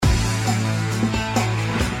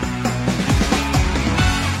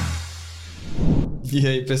E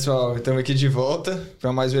aí, pessoal, estamos aqui de volta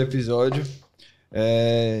para mais um episódio.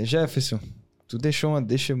 Jefferson, tu deixou uma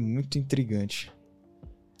deixa muito intrigante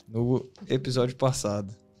no episódio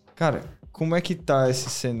passado. Cara, como é que tá esse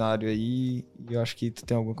cenário aí? Eu acho que tu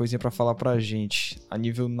tem alguma coisinha para falar pra gente a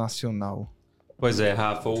nível nacional. Pois é,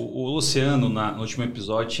 Rafa, o Luciano, no último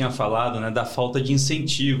episódio, tinha falado, né, da falta de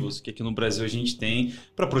incentivos que aqui no Brasil a gente tem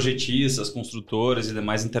para projetistas, construtoras e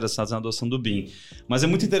demais interessados na adoção do BIM. Mas é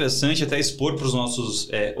muito interessante até expor para os nossos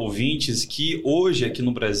ouvintes que hoje aqui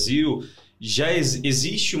no Brasil já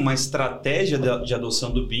existe uma estratégia de adoção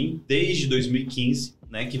do BIM desde 2015,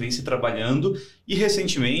 né, que vem se trabalhando, e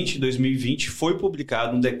recentemente, em 2020, foi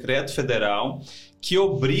publicado um decreto federal que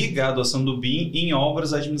obriga a adoção do BIM em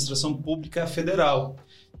obras da administração pública federal,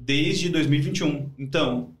 desde 2021.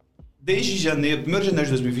 Então, desde 1º de janeiro de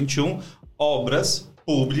 2021, obras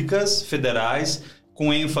públicas federais,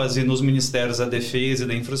 com ênfase nos Ministérios da Defesa e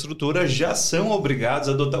da Infraestrutura, já são obrigados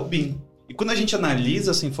a adotar o BIM. E quando a gente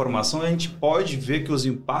analisa essa informação, a gente pode ver que os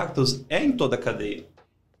impactos é em toda a cadeia.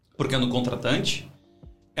 Porque é no contratante,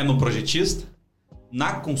 é no projetista,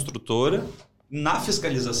 na construtora, na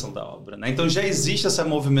fiscalização da obra, né? Então já existe essa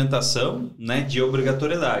movimentação, né, de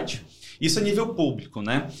obrigatoriedade. Isso a nível público,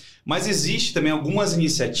 né? Mas existe também algumas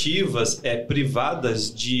iniciativas privadas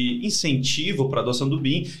de incentivo para a adoção do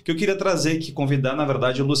BIM, que eu queria trazer aqui, convidar, na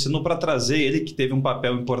verdade, o Luciano para trazer, ele que teve um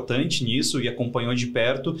papel importante nisso e acompanhou de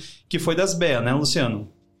perto, que foi das BEA, né, Luciano?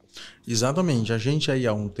 Exatamente. A gente aí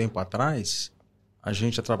há um tempo atrás,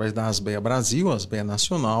 através da ASBEA Brasil, ASBEA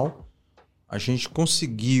Nacional, a gente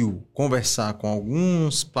conseguiu conversar com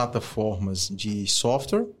algumas plataformas de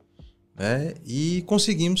software, né, e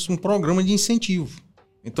conseguimos um programa de incentivo.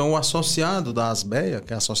 Então, o associado da ASBEA,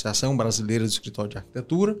 que é a Associação Brasileira do Escritório de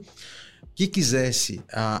Arquitetura, que quisesse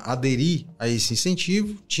aderir a esse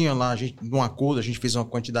incentivo, tinha lá, num acordo, a gente fez uma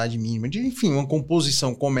quantidade mínima de, enfim, uma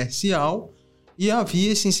composição comercial, e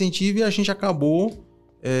havia esse incentivo e a gente acabou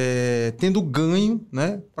tendo ganho,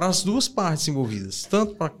 né, para as duas partes envolvidas,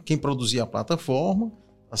 tanto para quem produzia a plataforma,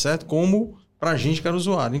 tá certo? Como para a gente que era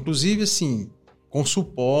usuário. Inclusive, assim, com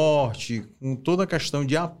suporte, com toda a questão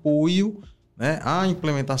de apoio, né, à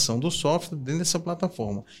implementação do software dentro dessa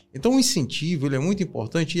plataforma. Então, o incentivo ele é muito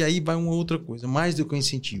importante e aí vai uma outra coisa, mais do que o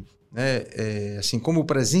incentivo. Né? Assim como eu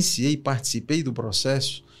presenciei e participei do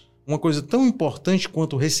processo, uma coisa tão importante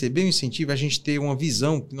quanto receber o incentivo é a gente ter uma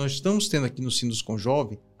visão que nós estamos tendo aqui no Sinduscon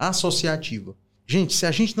Jovem associativa. Gente, se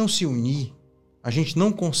a gente não se unir, a gente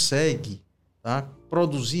não consegue, tá,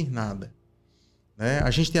 produzir nada. Né?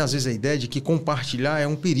 A gente tem às vezes a ideia de que compartilhar é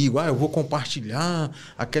um perigo. Eu vou compartilhar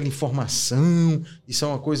aquela informação, isso é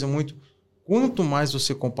uma coisa muito... Quanto mais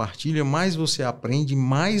você compartilha, mais você aprende,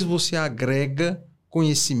 mais você agrega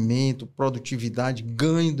conhecimento, produtividade,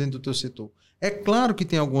 ganho dentro do teu setor. É claro que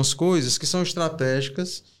tem algumas coisas que são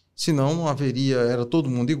estratégicas, senão não haveria, era todo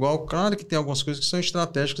mundo igual. Claro que tem algumas coisas que são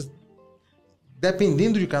estratégicas,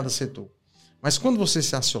 dependendo de cada setor. Mas quando você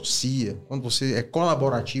se associa, quando você é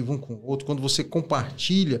colaborativo um com o outro, quando você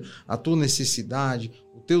compartilha a tua necessidade,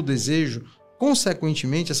 o teu desejo,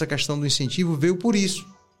 consequentemente, essa questão do incentivo veio por isso.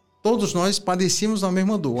 Todos nós padecíamos da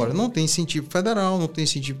mesma dor. Olha, não tem incentivo federal, não tem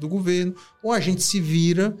incentivo do governo, ou a gente se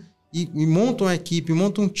vira e monta uma equipe,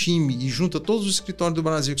 monta um time e junta todos os escritórios do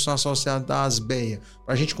Brasil que são associados à ASBEA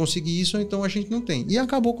para a gente conseguir isso, ou então a gente não tem. E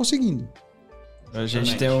acabou conseguindo. A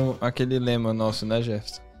gente tem aquele lema nosso, né,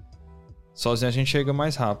 Jefferson? Sozinho a gente chega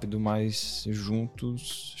mais rápido, mas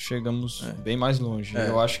juntos chegamos bem mais longe.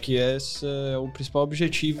 Eu acho que esse é o principal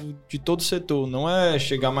objetivo de todo setor. Não é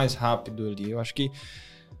chegar mais rápido ali. Eu acho que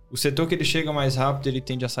o setor que ele chega mais rápido, ele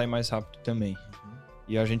tende a sair mais rápido também.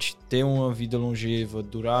 E a gente ter uma vida longeva,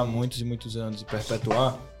 durar muitos e muitos anos e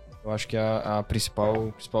perpetuar, eu acho que é o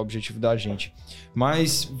principal objetivo da gente.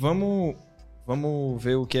 Mas vamos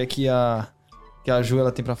ver o que é que a Ju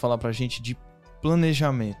ela tem para falar pra gente de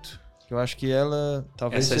planejamento. Eu acho que ela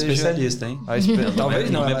talvez seja... Essa é especialista, hein?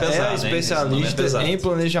 Talvez não, ela é a especialista em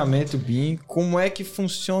planejamento BIM. Como é que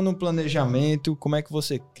funciona o planejamento? Como é que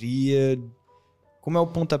você cria? Como é o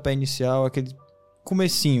pontapé inicial? Aquele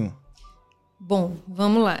comecinho. Bom,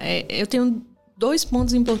 vamos lá. Eu tenho 2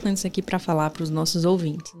 pontos importantes aqui para falar para os nossos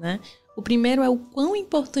ouvintes, né? O primeiro é o quão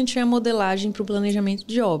importante é a modelagem para o planejamento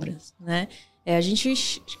de obras, né? A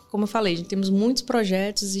gente, como eu falei, a gente temos muitos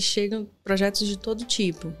projetos e chegam projetos de todo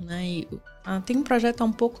tipo, né? E, tem um projeto há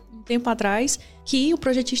um tempo atrás que o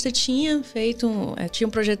projetista tinha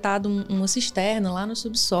projetado uma cisterna lá no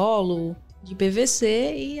subsolo de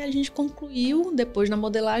PVC e a gente concluiu depois na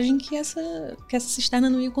modelagem que essa cisterna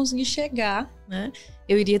não ia conseguir chegar, né?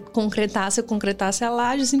 Se eu concretasse a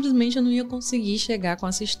laje, simplesmente eu não ia conseguir chegar com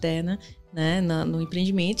a cisterna né, no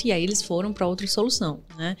empreendimento, e aí eles foram para outra solução,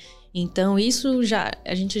 né? Então,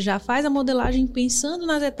 a gente já faz a modelagem pensando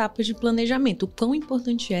nas etapas de planejamento, o quão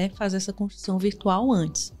importante é fazer essa construção virtual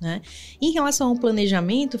antes, né? Em relação ao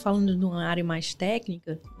planejamento, falando de uma área mais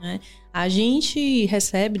técnica, né, a gente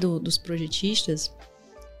recebe dos projetistas,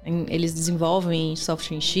 eles desenvolvem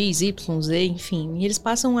software X, Y, Z, enfim, e eles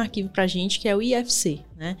passam um arquivo para a gente que é o IFC,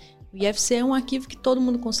 né? O IFC é um arquivo que todo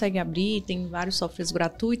mundo consegue abrir, tem vários softwares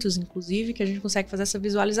gratuitos, inclusive, que a gente consegue fazer essa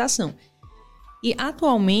visualização. E,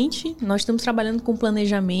 atualmente, nós estamos trabalhando com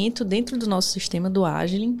planejamento dentro do nosso sistema do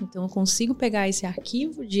Agilent. Então, eu consigo pegar esse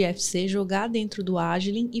arquivo de IFC, jogar dentro do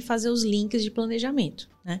Agilent e fazer os links de planejamento,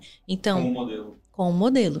 né? Então, com o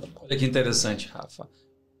modelo. Olha que interessante, Rafa.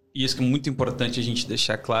 E isso que é muito importante a gente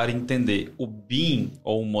deixar claro e entender. O BIM,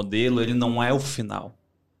 ou o modelo, ele não é o final.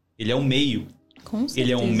 Ele é o meio. Com certeza.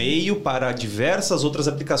 Ele é um meio para diversas outras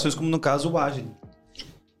aplicações, como no caso o Agilent.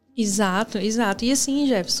 Exato. E assim,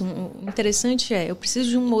 Jefferson, o interessante eu preciso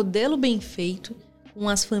de um modelo bem feito, com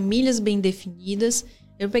as famílias bem definidas.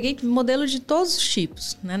 Eu peguei modelo de todos os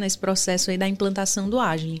tipos, né, nesse processo aí da implantação do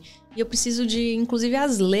Agilent. E eu preciso de, inclusive,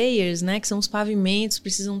 as layers, né, que são os pavimentos,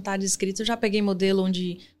 precisam estar descritos. Eu já peguei modelo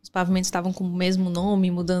onde os pavimentos estavam com o mesmo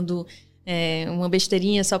nome, mudando uma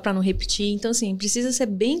besteirinha só para não repetir. Então, assim, precisa ser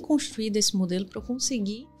bem construído esse modelo para eu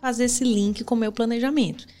conseguir fazer esse link com o meu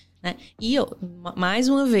planejamento, né? E, mais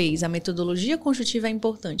uma vez, a metodologia construtiva é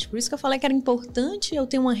importante. Por isso que eu falei que era importante eu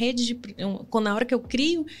ter uma rede na hora que eu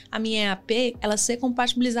crio a minha EAP, ela ser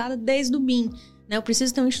compatibilizada desde o BIM, né? Eu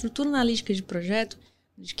preciso ter uma estrutura analítica de projeto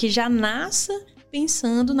que já nasça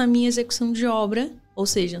pensando na minha execução de obra, ou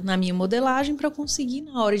seja, na minha modelagem, para eu conseguir,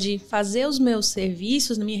 na hora de fazer os meus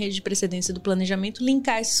serviços, na minha rede de precedência do planejamento,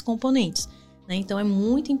 linkar esses componentes, né? Então, é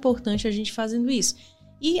muito importante a gente fazendo isso.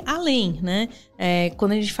 E além, né,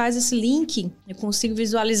 quando a gente faz esse link, eu consigo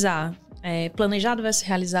visualizar planejado versus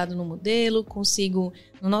realizado no modelo,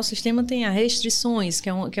 no nosso sistema tem as restrições, que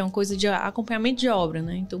é uma coisa de acompanhamento de obra,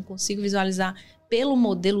 né? Então, consigo visualizar pelo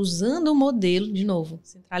modelo, usando o modelo, de novo,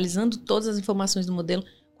 centralizando todas as informações do modelo,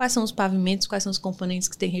 quais são os pavimentos, quais são os componentes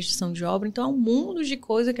que têm restrição de obra. Então, é um mundo de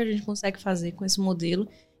coisa que a gente consegue fazer com esse modelo,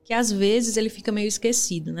 que às vezes ele fica meio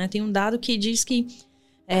esquecido, né? Tem um dado que diz que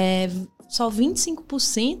só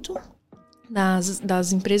 25%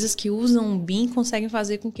 das empresas que usam o BIM conseguem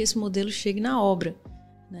fazer com que esse modelo chegue na obra,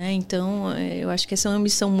 né? Então, eu acho que essa é uma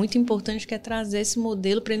missão muito importante, que é trazer esse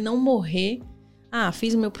modelo para ele não morrer.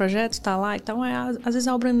 Fiz o meu projeto, está lá e tal. Às vezes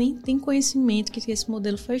a obra nem tem conhecimento que esse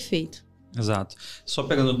modelo foi feito. Exato. Só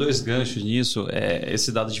pegando 2 ganchos nisso,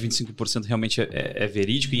 esse dado de 25% realmente é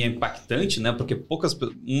verídico e é impactante, né? Porque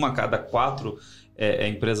uma a cada 4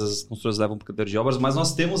 empresas construtoras levam para o canteiro de obras, mas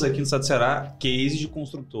nós temos aqui no estado do Ceará case de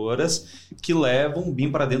construtoras que levam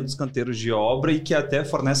BIM para dentro dos canteiros de obra e que até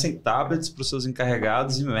fornecem tablets para os seus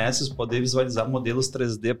encarregados e mestres poder visualizar modelos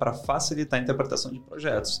 3D para facilitar a interpretação de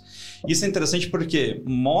projetos. Isso é interessante porque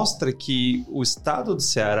mostra que o estado do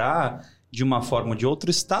Ceará, de uma forma ou de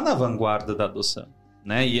outra, está na vanguarda da adoção,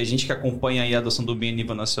 né? E a gente que acompanha aí a adoção do BIM a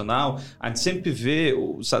nível nacional, a gente sempre vê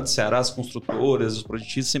o estado do Ceará, as construtoras, os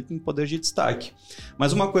projetistas sempre em poder de destaque.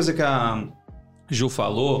 Mas uma coisa que a Ju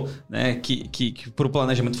falou, né, que para o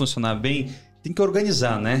planejamento funcionar bem, tem que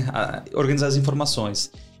organizar, né? Organizar as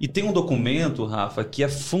informações. E tem um documento, Rafa, que é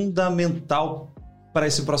fundamental para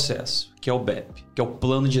esse processo, que é o BEP, que é o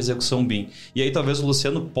Plano de Execução BIM. E aí talvez o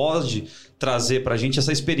Luciano pode trazer para a gente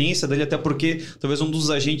essa experiência dele, até porque talvez um dos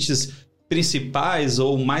agentes principais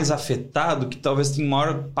ou mais afetado, que talvez tenha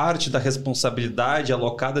maior parte da responsabilidade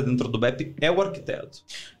alocada dentro do BEP, é o arquiteto.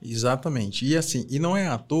 Exatamente. E assim, e não é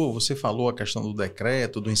à toa, você falou a questão do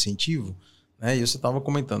decreto, do incentivo, né? E você estava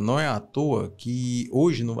comentando, não é à toa que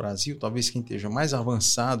hoje no Brasil, talvez quem esteja mais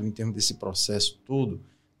avançado em termos desse processo todo,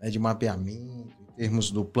 né, de mapeamento, em termos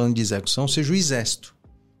do plano de execução, seja o Exército,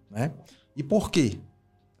 né? E por quê?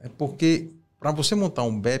 É porque para você montar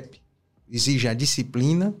um BEP, exige a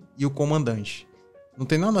disciplina e o comandante. Não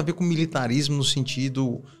tem nada a ver com militarismo no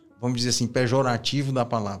sentido, vamos dizer assim, pejorativo da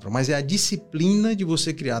palavra, mas é a disciplina de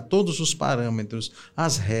você criar todos os parâmetros,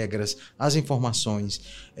 as regras, as informações,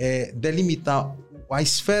 delimitar a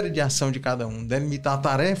esfera de ação de cada um, delimitar a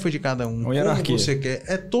tarefa de cada um, como você quer.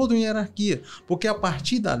 É toda uma hierarquia, porque a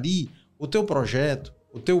partir dali, o teu projeto,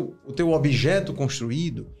 o teu objeto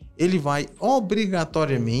construído, ele vai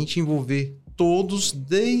obrigatoriamente envolver todos,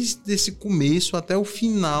 desde esse começo até o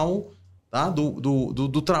final, tá,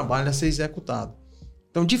 do trabalho a ser executado.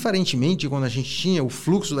 Então, diferentemente de quando a gente tinha o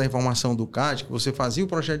fluxo da informação do CAD, que você fazia o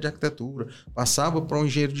projeto de arquitetura, passava para um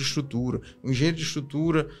engenheiro de estrutura, o engenheiro de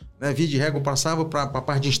estrutura, né, via de regra, passava para a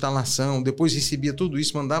parte de instalação, depois recebia tudo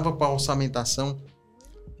isso, mandava para a orçamentação.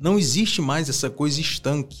 Não existe mais essa coisa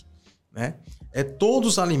estanque, né?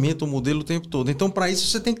 Todos alimentam o modelo o tempo todo. Então, para isso,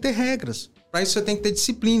 você tem que ter regras. Para isso, você tem que ter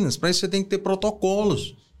disciplinas. Para isso, você tem que ter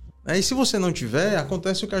protocolos. E se você não tiver,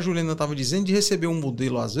 acontece o que a Juliana estava dizendo, de receber um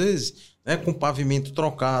modelo, às vezes, com pavimento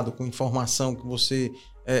trocado, com informação que você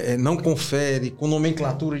não confere, com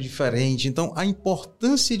nomenclatura diferente. Então, a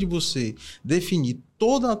importância de você definir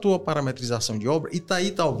toda a tua parametrização de obra, e está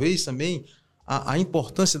aí, talvez, também, a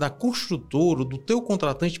importância da construtora, do teu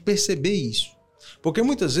contratante, perceber isso. Porque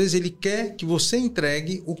muitas vezes ele quer que você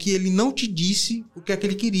entregue o que ele não te disse o que é que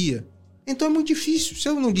ele queria. Então é muito difícil. Se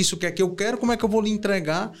eu não disse o que é que eu quero, como é que eu vou lhe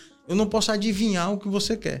entregar? Eu não posso adivinhar o que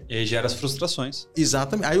você quer. E aí gera as frustrações.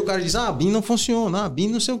 Exatamente. Aí o cara diz, a BIM não funciona, a BIM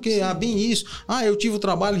não sei o quê, a BIM isso. Eu tive o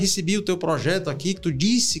trabalho, recebi o teu projeto aqui, que tu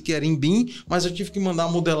disse que era em BIM, mas eu tive que mandar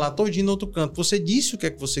modelar todinho no outro canto. Você disse o que é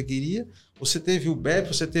que você queria, você teve o BEP,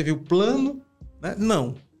 você teve o plano, né?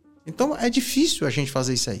 Não. Então é difícil a gente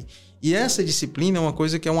fazer isso aí. E essa disciplina é uma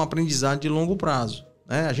coisa que é um aprendizado de longo prazo,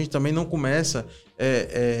 né? A gente também não começa...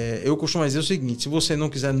 eu costumo dizer o seguinte, se você não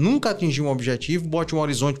quiser nunca atingir um objetivo, bote um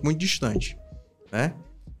horizonte muito distante, né?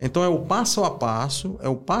 Então é o passo a passo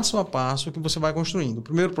que você vai construindo. O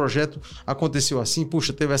primeiro projeto aconteceu assim,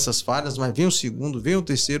 puxa, teve essas falhas, mas vem o segundo, vem o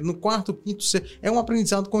terceiro, no quarto, quinto, é um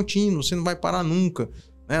aprendizado contínuo, você não vai parar nunca.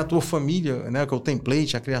 A tua família, né, que é o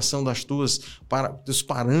template, a criação dos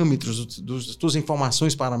parâmetros, das tuas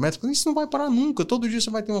informações paramétricas, isso não vai parar nunca. Todo dia você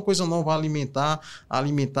vai ter uma coisa nova a alimentar,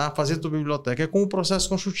 fazer a tua biblioteca. É como o processo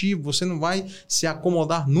construtivo. Você não vai se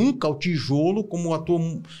acomodar nunca ao tijolo com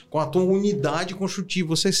a tua unidade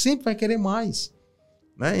construtiva. Você sempre vai querer mais.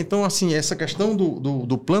 Né? Então, assim, essa questão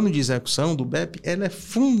do plano de execução, do BEP, ela é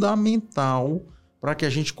fundamental para que a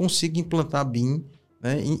gente consiga implantar BIM,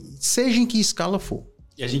 né, seja em que escala for.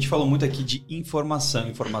 E a gente falou muito aqui de informação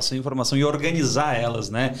e organizar elas,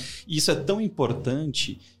 né? E isso é tão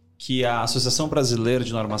importante que a Associação Brasileira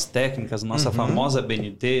de Normas Técnicas, nossa famosa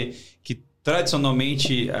BNT, que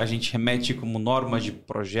tradicionalmente a gente remete como normas de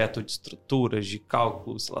projeto, de estruturas, de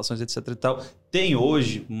cálculos, instalações, etc. e tal, tem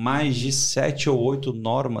hoje mais de 7 ou 8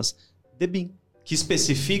 normas de BIM, que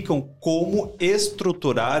especificam como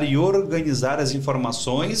estruturar e organizar as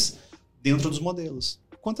informações dentro dos modelos.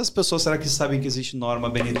 Quantas pessoas será que sabem que existe norma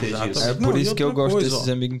BNT disso? É por isso que eu gosto desses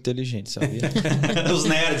amigos inteligentes, sabia? Dos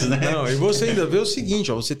nerds, né? Não, e você ainda vê o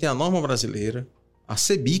seguinte, você tem a norma brasileira, a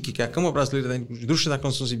CEBIC, que é a Câmara Brasileira da Indústria da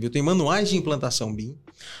Construção Civil, tem manuais de implantação BIM.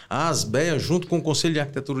 A ASBEA, junto com o Conselho de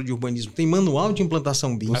Arquitetura e Urbanismo, tem manual de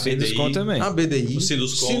implantação BIM. A BDI também. A BDI. O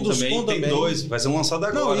Sinduscom também tem 2. Vai ser lançado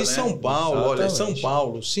agora, não, né? Em São Paulo, olha, São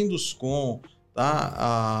Paulo, Sinduscom, tá?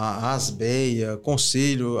 A ASBEA,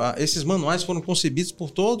 Conselho, esses manuais foram concebidos por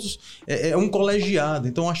todos, um colegiado.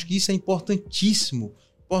 Então, acho que isso é importantíssimo.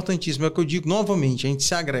 Importantíssimo. É o que eu digo novamente, a gente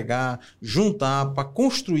se agregar, juntar para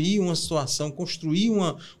construir uma situação, construir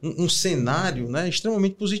um cenário, né,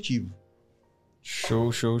 extremamente positivo. Show.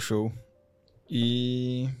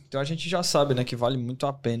 E então a gente já sabe, né, que vale muito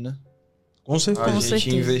a pena com certeza. A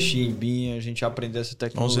gente investir em BIM, a gente aprender essa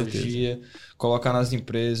tecnologia, colocar nas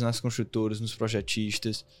empresas, nas construtoras, nos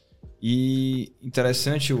projetistas. E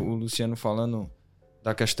interessante o Luciano falando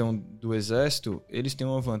da questão do Exército, eles têm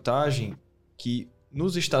uma vantagem que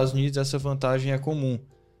nos Estados Unidos essa vantagem é comum,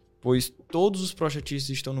 pois todos os projetistas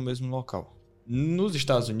estão no mesmo local. Nos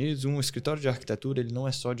Estados Unidos, um escritório de arquitetura, ele não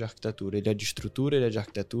é só de arquitetura, ele é de estrutura, ele é de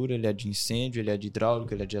arquitetura, ele é de incêndio, ele é de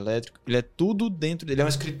hidráulica, ele é de elétrico, ele é tudo dentro, ele é um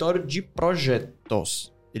escritório de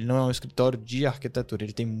projetos. Ele não é um escritório de arquitetura,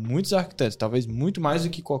 ele tem muitos arquitetos, talvez muito mais do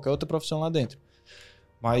que qualquer outra profissão lá dentro.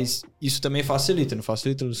 Mas isso também facilita, não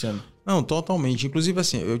facilita, Luciano? Não, totalmente. Inclusive,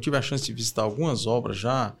 assim, eu tive a chance de visitar algumas obras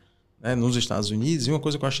já, né, nos Estados Unidos, e uma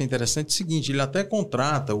coisa que eu achei interessante é o seguinte, ele até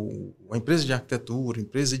contrata a empresa de arquitetura, a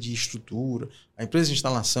empresa de estrutura, a empresa de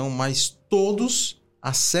instalação, mas todos,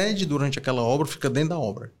 a sede durante aquela obra fica dentro da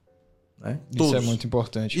obra. Né? Isso é muito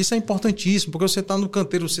importante. Isso é importantíssimo, porque você está no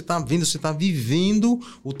canteiro, você está vendo, você está vivendo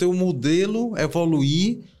o teu modelo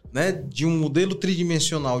evoluir, né, de um modelo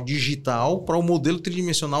tridimensional digital para um modelo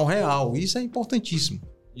tridimensional real. Isso é importantíssimo.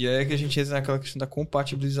 E aí é que a gente entra naquela questão da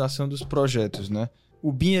compatibilização dos projetos, né?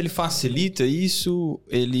 O BIM, ele facilita isso,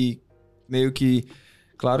 ele meio que...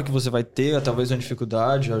 Claro que você vai ter, talvez, uma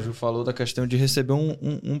dificuldade, a Ju falou da questão de receber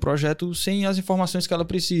um projeto sem as informações que ela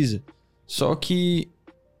precisa. Só que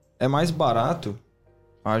é mais barato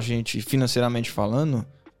a gente, financeiramente falando,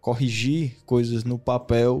 corrigir coisas no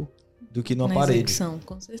papel do que na parede. Execução,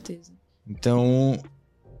 com certeza. Então,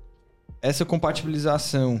 essa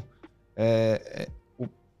compatibilização...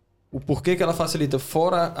 O porquê que ela facilita,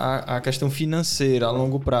 fora a questão financeira a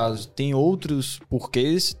longo prazo, tem outros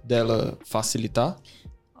porquês dela facilitar?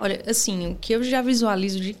 Olha, assim, o que eu já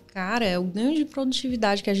visualizo de cara é o ganho de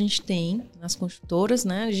produtividade que a gente tem nas construtoras,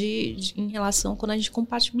 né, em relação quando a gente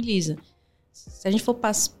compatibiliza. Se a gente for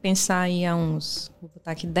pensar aí vou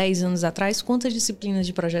botar aqui 10 anos atrás, quantas disciplinas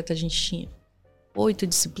de projeto a gente tinha? 8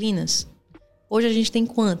 disciplinas? Hoje a gente tem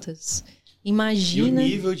quantas? Imagina... E o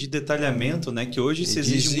nível de detalhamento, né? Que hoje se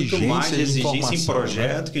exige muito mais de exigência em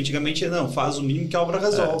projeto, né? Que antigamente não, faz o mínimo que a obra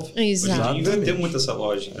resolve. Exato. Hoje em dia inverteu muito essa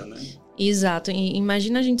lógica, né? Exato. E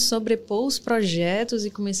imagina a gente sobrepor os projetos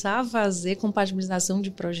e começar a fazer compatibilização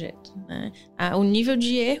de projeto, né? O nível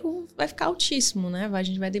de erro vai ficar altíssimo, né? A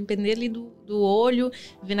gente vai depender ali do olho,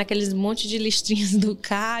 vendo aqueles monte de listrinhas do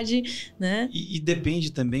CAD, né? E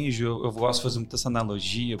depende também, Ju, eu gosto de fazer muito essa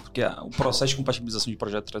analogia, porque o processo de compatibilização de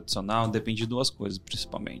projeto tradicional depende de duas coisas,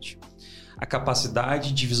 principalmente. A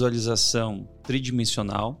capacidade de visualização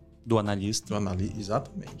tridimensional do analista.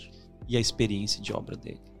 Exatamente. E a experiência de obra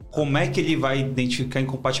dele. Como é que ele vai identificar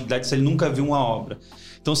incompatibilidade se ele nunca viu uma obra?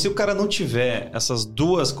 Então, se o cara não tiver essas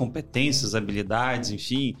duas competências, habilidades,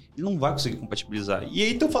 enfim, ele não vai conseguir compatibilizar. E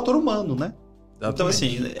aí tem o fator humano, né? Exatamente. Então,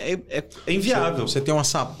 assim, é inviável. Você tem uma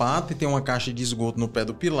sapata e tem uma caixa de esgoto no pé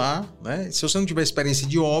do pilar, né? Se você não tiver experiência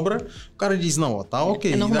de obra, o cara diz, não, ó, tá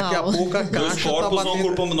ok. É normal. Daqui a pouco a caixa Os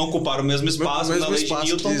corpos não ocuparam o mesmo espaço na lei de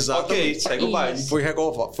Newton. Ok, segue o baile. Foi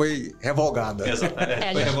revogada. Exato,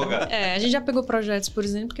 foi revogada. A gente já pegou projetos, por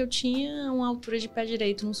exemplo, que eu tinha uma altura de pé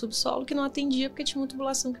direito no subsolo que não atendia porque tinha uma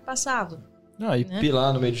tubulação que passava. E né?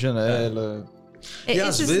 Pilar no meio de janela... E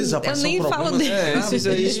às vezes aparecem problemas. Esses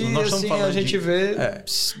aí, nós estamos falando a gente vê.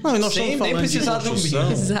 Não, nós sem estamos nem falando de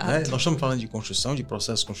construção. Exato. Nós estamos falando de construção, de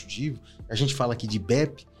processo construtivo. A gente fala aqui de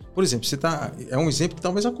BEP. Por exemplo, é um exemplo que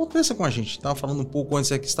talvez aconteça com a gente. Estava falando um pouco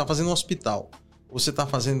antes aqui, você está fazendo um hospital. Você está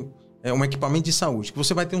fazendo um equipamento de saúde, que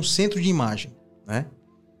você vai ter um centro de imagem, né?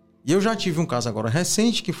 E eu já tive um caso agora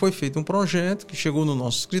recente que foi feito um projeto que chegou no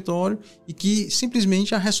nosso escritório e que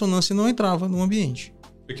simplesmente a ressonância não entrava no ambiente.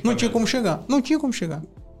 Não tinha como chegar.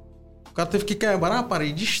 O cara teve que quebrar a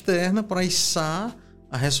parede externa para içar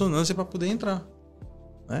a ressonância para poder entrar.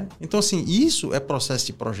 Né? Então, assim, isso é processo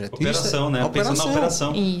de projeto. Operação, né? Pensando na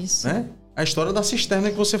operação. Isso. Né? A história da cisterna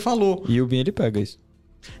que você falou. E o BIM, ele pega isso.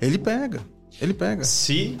 Ele pega.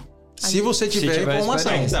 Se você tiver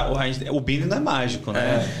informação. O BIM não é mágico,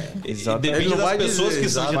 né? Exatamente. Depende das pessoas que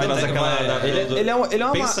são de trás daquela... Ele é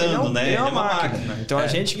uma pensando, né? Ele é uma máquina. Então a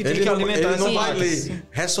gente que tem que alimentar ele não vai ler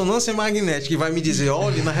ressonância magnética e vai me dizer,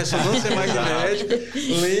 olha, na ressonância magnética,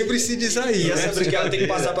 lembre-se disso aí. E essa brincadeira tem que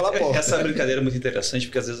passar pela porta. Essa brincadeira é muito interessante,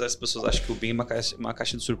 porque às vezes as pessoas acham que o BIM é uma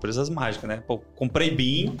caixa de surpresas mágica, né? Pô, comprei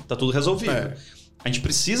BIM, tá tudo resolvido. A gente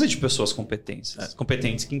precisa de pessoas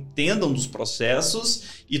competentes que entendam dos processos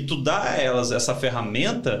e tu dá a elas essa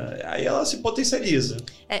ferramenta, aí ela se potencializa.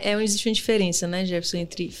 Existe uma diferença, né, Jefferson,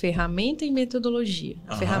 entre ferramenta e metodologia.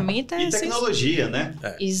 A ferramenta é... E tecnologia, né?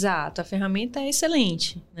 Exato, a ferramenta é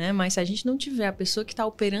excelente, né? Mas se a gente não tiver a pessoa que está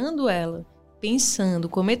operando ela, pensando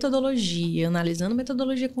com metodologia, analisando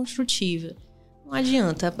metodologia construtiva, não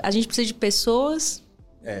adianta. A gente precisa de pessoas...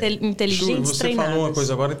 inteligentes, você treinadas. Falou uma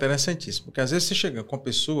coisa agora interessantíssima, porque às vezes você chega com uma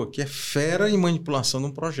pessoa que é fera em manipulação de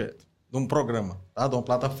um projeto, de um programa, tá? De uma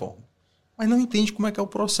plataforma, mas não entende como é que é o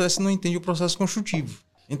processo, não entende o processo construtivo.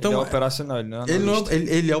 Então, ele é operacional, ele não é analista.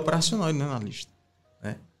 Ele é operacional, ele não é analista.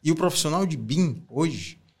 Né? E o profissional de BIM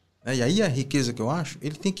hoje, né? E aí a riqueza que eu acho,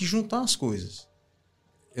 ele tem que juntar as coisas.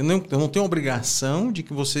 Eu não tenho obrigação de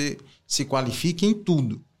que você se qualifique em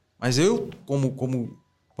tudo, mas eu, como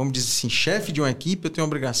vamos dizer assim, chefe de uma equipe, eu tenho a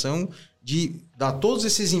obrigação de dar todos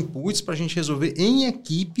esses inputs para a gente resolver em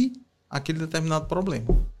equipe aquele determinado problema.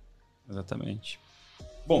 Exatamente.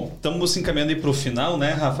 Bom, estamos encaminhando aí para o final,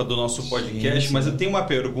 né, Rafa, do nosso podcast, sim. Mas eu tenho uma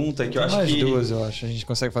pergunta que eu acho que... duas, eu acho. A gente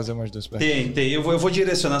consegue fazer mais duas perguntas. Tem. Eu vou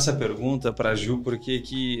direcionar essa pergunta para a Ju, porque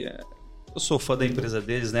eu sou fã da empresa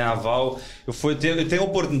deles, né? A Val. Eu tenho a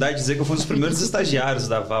oportunidade de dizer que eu fui um dos primeiros estagiários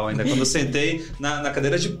da Val ainda. Quando eu sentei na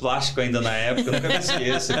cadeira de plástico ainda na época, eu nunca me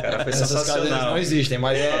esqueço, cara. Foi sensacional. Não existem,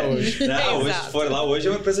 mas lá hoje. Hoje é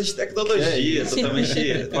uma empresa de tecnologia,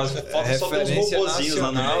 totalmente. Falta só ter uns robozinhos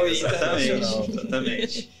lá na aula.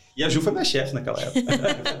 Exatamente. E a Ju foi minha chefe naquela época.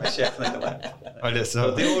 Olha só.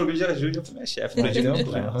 Eu tenho orgulho de a Ju, já foi minha chefe.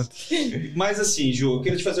 Mas assim, Ju, eu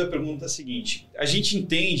queria te fazer uma pergunta seguinte. A gente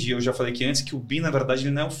entende, eu já falei aqui antes, que o BIM, na verdade,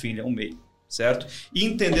 ele não é um fim, ele é um meio, certo? E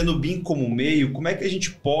entendendo o BIM como meio, como é que a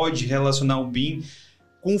gente pode relacionar o BIM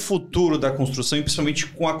com o futuro da construção e principalmente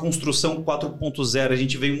com a construção 4.0? A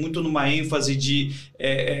gente vem muito numa ênfase de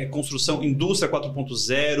construção, indústria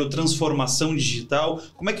 4.0, transformação digital.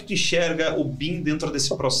 Como é que tu enxerga o BIM dentro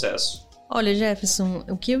desse processo? Olha, Jefferson,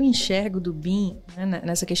 o que eu enxergo do BIM, né,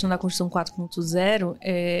 nessa questão da construção 4.0,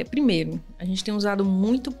 primeiro, a gente tem usado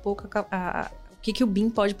muito pouco o que o BIM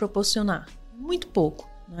pode proporcionar. Muito pouco,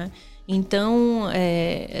 né? Então,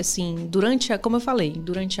 assim, como eu falei,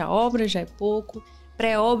 durante a obra já é pouco,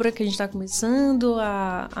 pré-obra que a gente está começando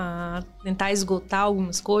a tentar esgotar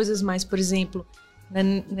algumas coisas, mas, por exemplo,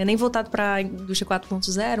 não é nem voltado para a indústria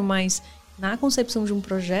 4.0, mas na concepção de um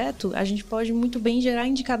projeto, a gente pode muito bem gerar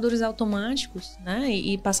indicadores automáticos, né?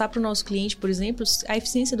 E passar para o nosso cliente, por exemplo, a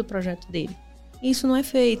eficiência do projeto dele. Isso não é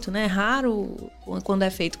feito, né? É raro quando é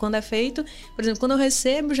feito. Quando é feito, por exemplo, quando eu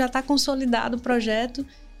recebo, já está consolidado o projeto,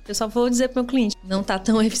 eu só vou dizer para o meu cliente, não está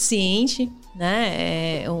tão eficiente,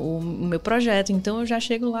 né? O meu projeto. Então, eu já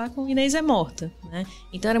chego lá com Inês é morta, né?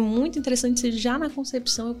 Então, era muito interessante se já na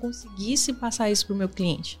concepção eu conseguisse passar isso para o meu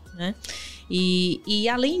cliente, né? E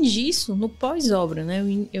além disso, no pós-obra, né,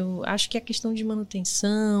 eu acho que a questão de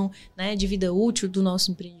manutenção, né, de vida útil do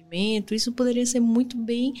nosso empreendimento, isso poderia ser muito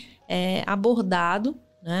bem abordado,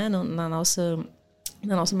 né, na nossa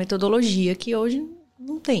metodologia, que hoje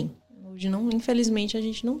não tem. Hoje, infelizmente, a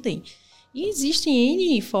gente não tem. E existem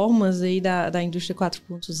N formas aí da indústria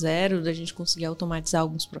 4.0, da gente conseguir automatizar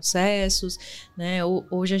alguns processos, né?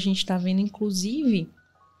 Hoje a gente está vendo, inclusive,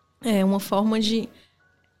 uma forma de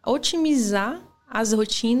otimizar as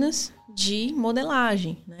rotinas de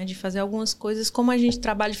modelagem, né? De fazer algumas coisas, como a gente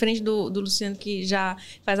trabalha diferente do Luciano, que já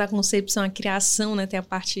faz a concepção, a criação, né? Tem a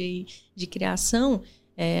parte aí de criação.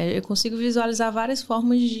 Eu consigo visualizar várias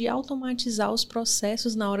formas de automatizar os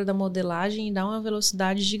processos na hora da modelagem e dar uma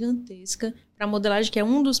velocidade gigantesca para a modelagem, que é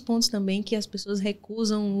um dos pontos também que as pessoas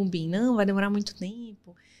recusam o BIM. Não, vai demorar muito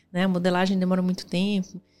tempo, né? A modelagem demora muito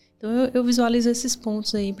tempo. Então, eu visualizo esses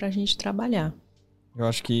pontos aí para a gente trabalhar. Eu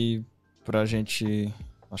acho que pra gente...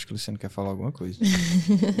 Acho que o Luciano quer falar alguma coisa.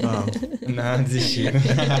 Não, desistiu.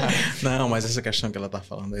 Não, mas essa questão que ela tá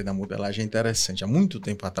falando aí da modelagem é interessante. Há muito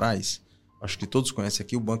tempo atrás, acho que todos conhecem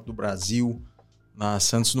aqui o Banco do Brasil, na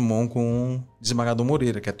Santos Dumont, com o Desembargador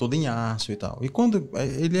Moreira, que é todo em aço e tal. E quando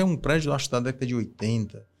ele é um prédio, acho que da década de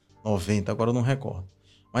 80, 90, agora eu não recordo.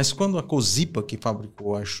 Mas quando a Cosipa, que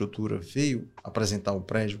fabricou a estrutura, veio apresentar o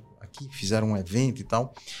prédio aqui, fizeram um evento e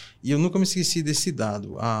tal, e eu nunca me esqueci desse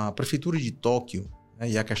dado. A Prefeitura de Tóquio, né,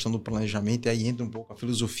 e a questão do planejamento, e aí entra um pouco a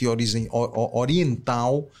filosofia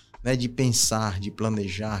oriental, né, de pensar, de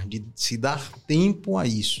planejar, de se dar tempo a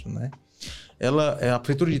isso, né? A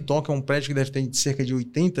Prefeitura de Tóquio é um prédio que deve ter cerca de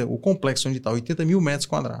 80, o complexo onde está, 80 mil metros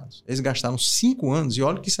quadrados. Eles gastaram 5 anos, e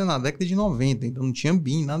olha que isso é na década de 90, então não tinha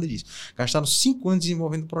BIM, nada disso. Gastaram 5 anos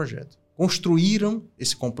desenvolvendo o projeto. Construíram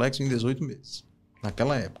esse complexo em 18 meses,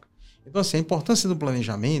 naquela época. Então, assim, a importância do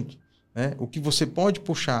planejamento, né, o que você pode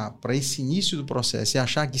puxar para esse início do processo e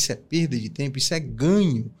achar que isso é perda de tempo, isso é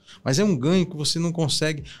ganho, mas é um ganho que você não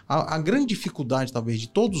consegue. A grande dificuldade, talvez, de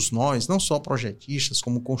todos nós, não só projetistas,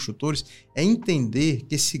 como construtores, é entender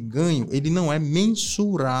que esse ganho ele não é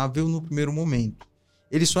mensurável no primeiro momento.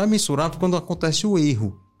 Ele só é mensurável quando acontece o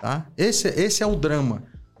erro, tá? Esse é o drama.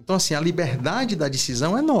 Então, assim, a liberdade da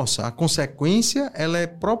decisão é nossa. A consequência, ela é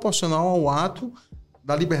proporcional ao ato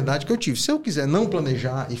da liberdade que eu tive. Se eu quiser não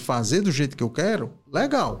planejar e fazer do jeito que eu quero,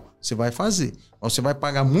 legal, você vai fazer. Mas você vai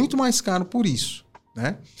pagar muito mais caro por isso,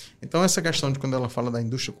 né? Então, essa questão de quando ela fala da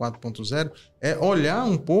indústria 4.0 é olhar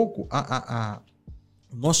um pouco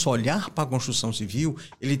nosso olhar para a construção civil,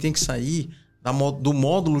 ele tem que sair do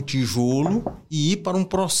módulo tijolo e ir para um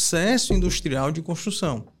processo industrial de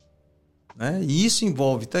construção, né? E isso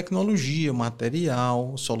envolve tecnologia,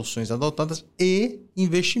 material, soluções adotadas e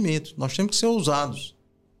investimento. Nós temos que ser ousados.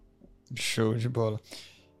 Show de bola.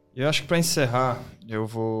 Eu acho que para encerrar, eu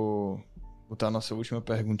vou botar a nossa última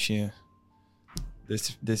perguntinha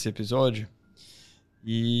desse episódio.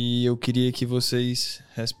 E eu queria que vocês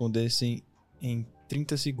respondessem em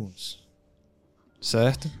 30 segundos.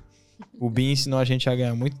 Certo? O BIM ensinou a gente a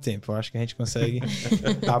ganhar muito tempo. Eu acho que a gente consegue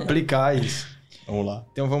aplicar isso. Vamos lá.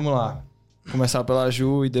 Então vamos lá. Começar pela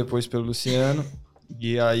Ju e depois pelo Luciano.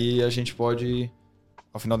 E aí a gente pode,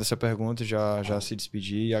 ao final dessa pergunta, já se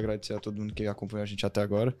despedir e agradecer a todo mundo que acompanhou a gente até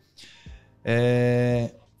agora.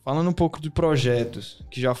 Falando um pouco de projetos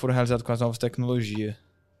que já foram realizados com as novas tecnologias,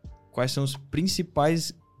 quais são os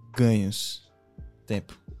principais ganhos?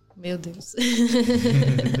 Tempo. Meu Deus.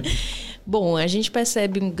 Bom, a gente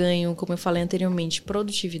percebe um ganho, como eu falei anteriormente,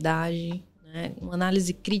 produtividade, né? Uma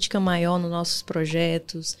análise crítica maior nos nossos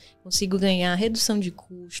projetos, consigo ganhar redução de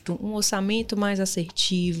custo, um orçamento mais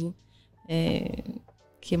assertivo.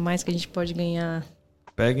 Que mais que a gente pode ganhar?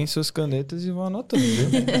 Peguem suas canetas e vão anotando, viu?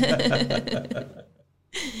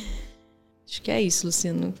 Acho que é isso,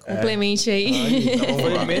 Luciano. Complemente aí. Então,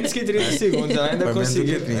 foi menos que 30 segundos, ainda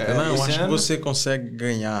consegui. Não, acho que você consegue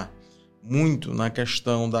ganhar muito na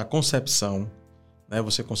questão da concepção, né?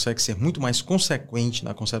 Você consegue ser muito mais consequente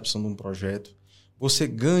na concepção de um projeto. Você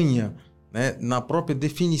ganha, né, na própria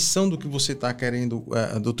definição do que você está querendo,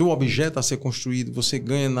 do teu objeto a ser construído. Você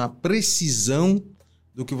ganha na precisão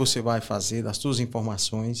do que você vai fazer, das suas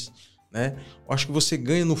informações, né? Eu acho que você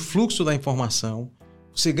ganha no fluxo da informação.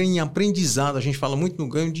 Você ganha em aprendizado. A gente fala muito no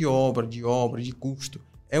ganho de obra, de custo.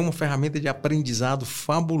 É uma ferramenta de aprendizado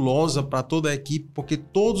fabulosa para toda a equipe, porque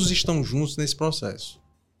todos estão juntos nesse processo.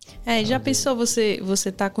 Já pensou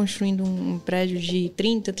você tá construindo um prédio de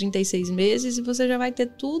 30, 36 meses e você já vai ter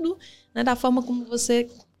tudo, né, da forma como você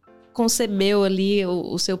concebeu ali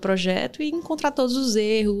o seu projeto e encontrar todos os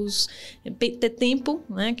erros, ter tempo,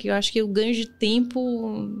 né? Que eu acho que o ganho de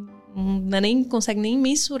tempo nem consegue nem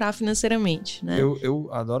mensurar financeiramente, né? Eu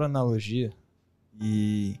adoro analogia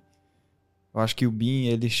e eu acho que o BIM,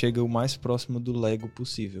 ele chega o mais próximo do Lego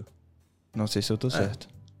possível. Não sei se eu tô certo.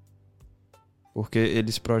 Porque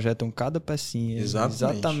eles projetam cada pecinha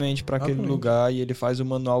exatamente para aquele lugar e ele faz um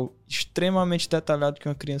manual extremamente detalhado que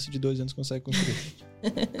uma criança de 2 anos consegue construir.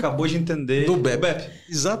 Acabou de entender. Do BEP.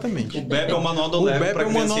 Exatamente. O BEP é o manual do Lego. O BEP é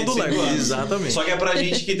o manual do Lego. Exatamente. Só que é pra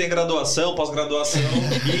gente que tem graduação, pós-graduação,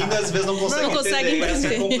 e ainda às vezes não consegue entender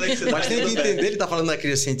essa complexidade. Mas tem que entender, ele tá falando da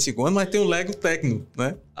criança de 105 anos, mas tem o Lego técnico,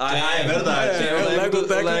 né? É verdade. O Lego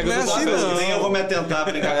técnico não é assim, não. Nem eu vou me atentar a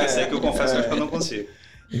brincar com esse aí, que eu confesso que eu não consigo.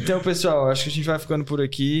 Então, pessoal, acho que a gente vai ficando por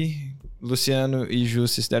aqui. Luciano e Ju,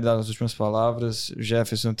 se der as últimas palavras.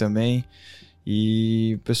 Jefferson também.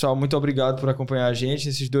 E, pessoal, muito obrigado por acompanhar a gente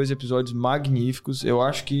nesses 2 episódios magníficos. Eu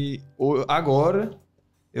acho que agora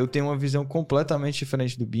eu tenho uma visão completamente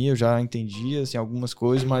diferente do BIM. Eu já entendi assim, algumas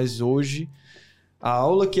coisas, mas hoje a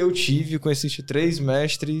aula que eu tive com esses 3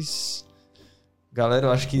 mestres... Galera,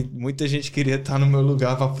 eu acho que muita gente queria estar no meu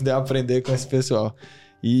lugar para poder aprender com esse pessoal.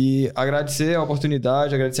 E agradecer a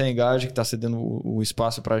oportunidade, agradecer a Engage que está cedendo o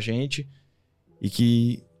espaço para a gente. E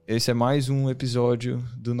que esse é mais um episódio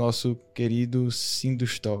do nosso querido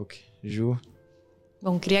Sindustalk. Ju?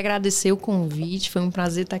 Bom, queria agradecer o convite. Foi um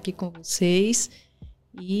prazer estar aqui com vocês.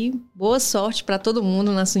 E boa sorte para todo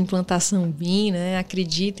mundo na sua implantação BIM, né?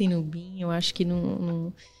 Acreditem no BIM. Eu acho que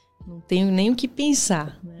não tenho nem o que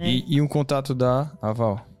pensar, né? E um contato da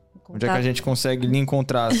Aval? Onde é que a gente consegue lhe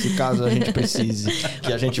encontrar, se caso a gente precise,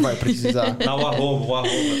 que a gente vai precisar? Dá o arroba.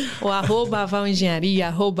 O arroba Aval Engenharia,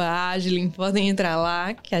 @Agilin, podem entrar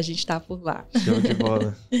lá, que a gente tá por lá. Show de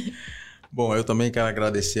bola. Bom, eu também quero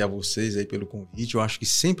agradecer a vocês aí pelo convite. Eu acho que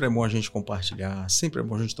sempre é bom a gente compartilhar, sempre é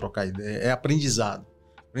bom a gente trocar ideia. É aprendizado.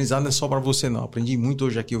 Aprendizado não é só para você, não. Aprendi muito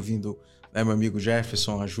hoje aqui ouvindo, né, meu amigo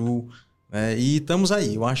Jefferson, a Ju, e estamos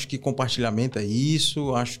aí. Eu acho que compartilhamento é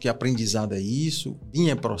isso, acho que aprendizado é isso, BIM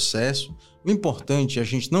é processo. O importante é a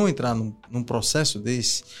gente não entrar num processo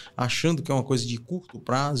desse achando que é uma coisa de curto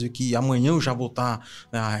prazo e que amanhã eu já vou estar,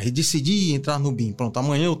 decidi entrar no BIM. Pronto,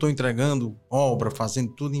 amanhã eu estou entregando obra,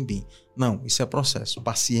 fazendo tudo em BIM. Não, isso é processo.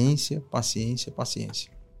 Paciência, paciência, paciência.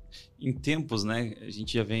 Em tempos, né? A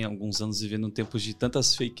gente já vem há alguns anos vivendo tempos de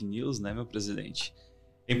tantas fake news, né, meu presidente?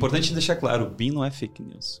 É importante deixar claro, o BIM não é fake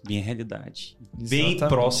news, BIM é realidade. Bem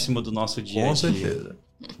próximo do nosso dia a dia. Com certeza.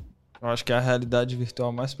 Eu acho que é a realidade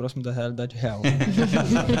virtual mais próxima da realidade real.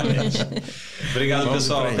 Obrigado,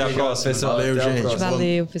 pessoal. Até a próxima. Valeu, gente.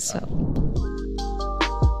 Valeu, pessoal.